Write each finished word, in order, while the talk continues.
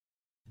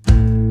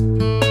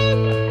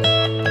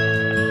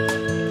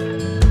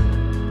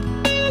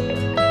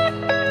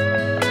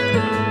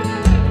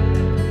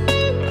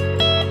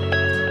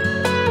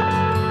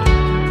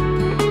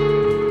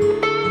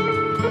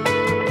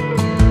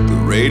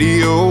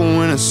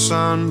a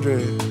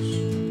sundress,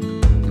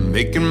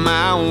 making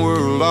my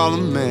world all a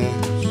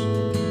mess.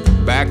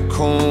 Back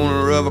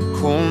corner of a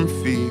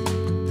cornfield,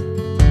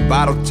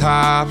 bottle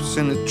tops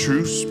in the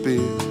true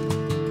spill.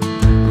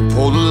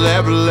 Pull the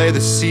lever, lay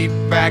the seat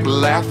back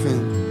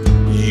laughing,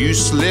 you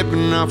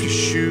slipping off your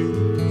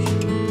shoes,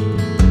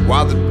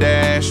 while the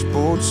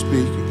dashboard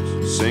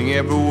speakers sing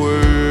every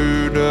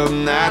word of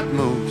Night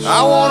Moves.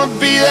 I wanna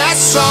be that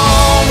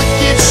song that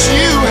gets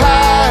you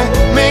high,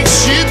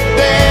 makes you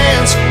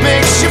dance,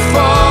 makes you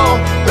fall.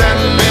 That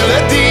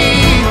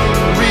melody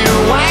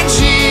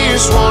rewinds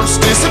years, once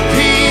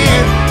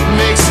disappeared,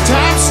 makes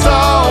time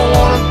stall.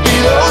 Wanna be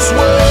those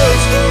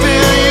words,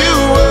 fill you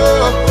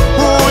up,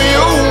 roll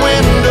your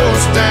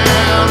windows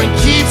down, and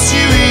keeps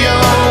you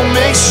young,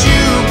 makes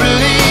you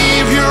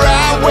believe you're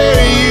right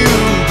where you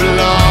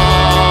belong.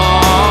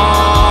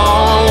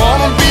 I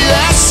wanna be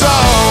that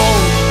song.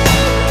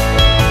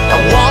 I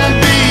wanna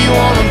be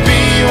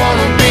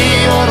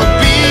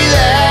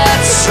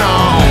that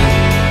song.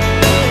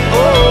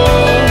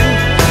 Oh,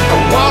 I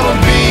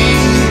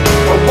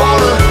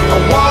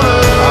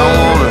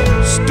wanna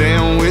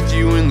stand with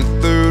you in the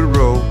third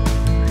row,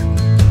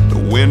 the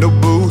window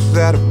booth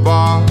at a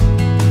bar,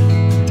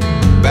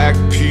 back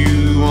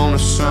pew on a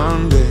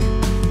Sunday,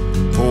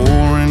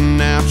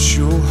 pouring out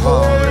your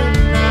heart.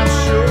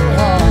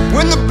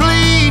 When the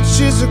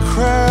bleachers are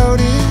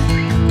crowded,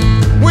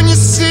 when you're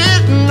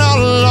sitting all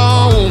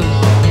alone,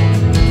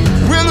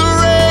 when the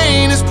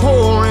rain is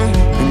pouring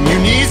and you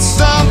need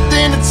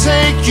something to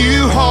take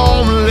you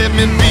home, let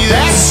me be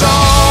that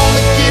song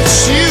that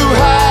gets you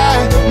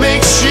high,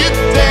 makes you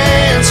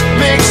dance,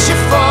 makes you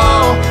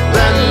fall.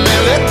 That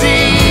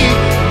melody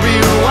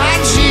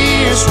rewinds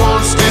years,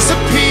 once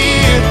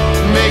disappeared,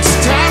 makes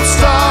time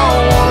stall.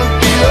 Wanna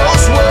be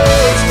those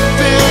words,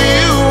 fill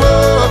you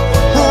up,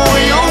 roll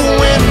your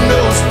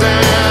windows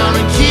down,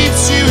 and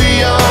keeps you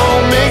young,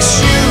 makes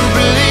you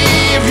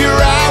believe you're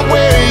right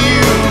where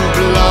you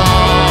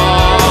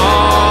belong.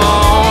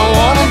 I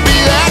wanna be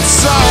that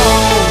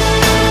song.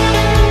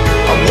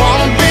 I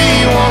wanna be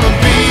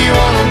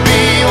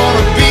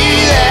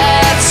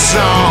that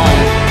song.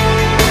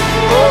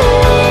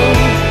 Oh,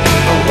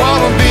 I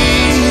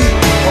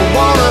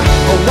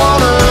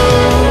wanna.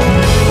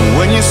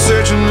 When you're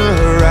searching the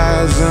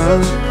horizon,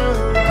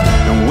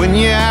 and when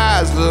your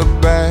eyes look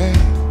back,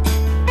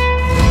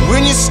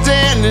 when you're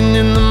standing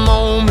in the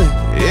moment,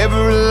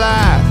 every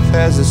life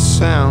has a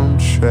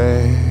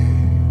soundtrack.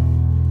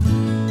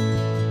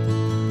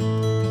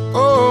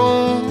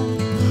 Oh,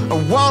 I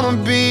wanna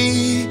be.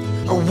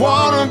 Oh,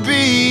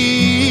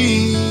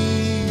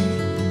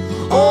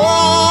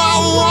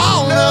 I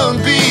wanna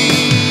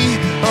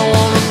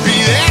be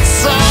that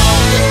song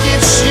that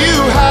gets you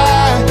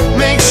high,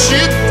 makes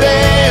you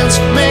dance,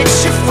 makes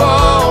you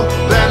fall.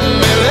 That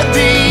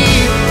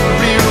melody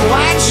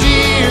rewinds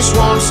years,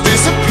 once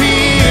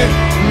disappeared,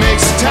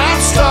 makes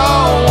time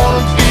stall.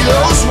 Wanna be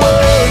those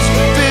words,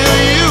 fill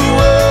you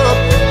up,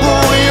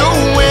 roll your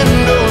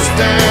windows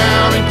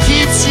down, and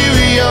keeps you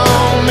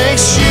young,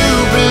 makes you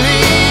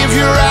believe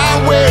you're right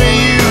where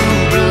you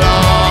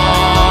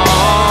belong.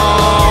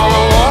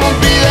 I wanna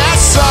be that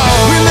song.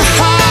 When the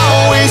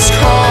highway's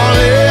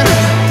calling,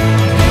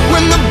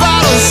 when the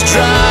bottle's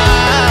dry,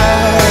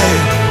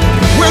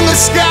 when the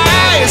sky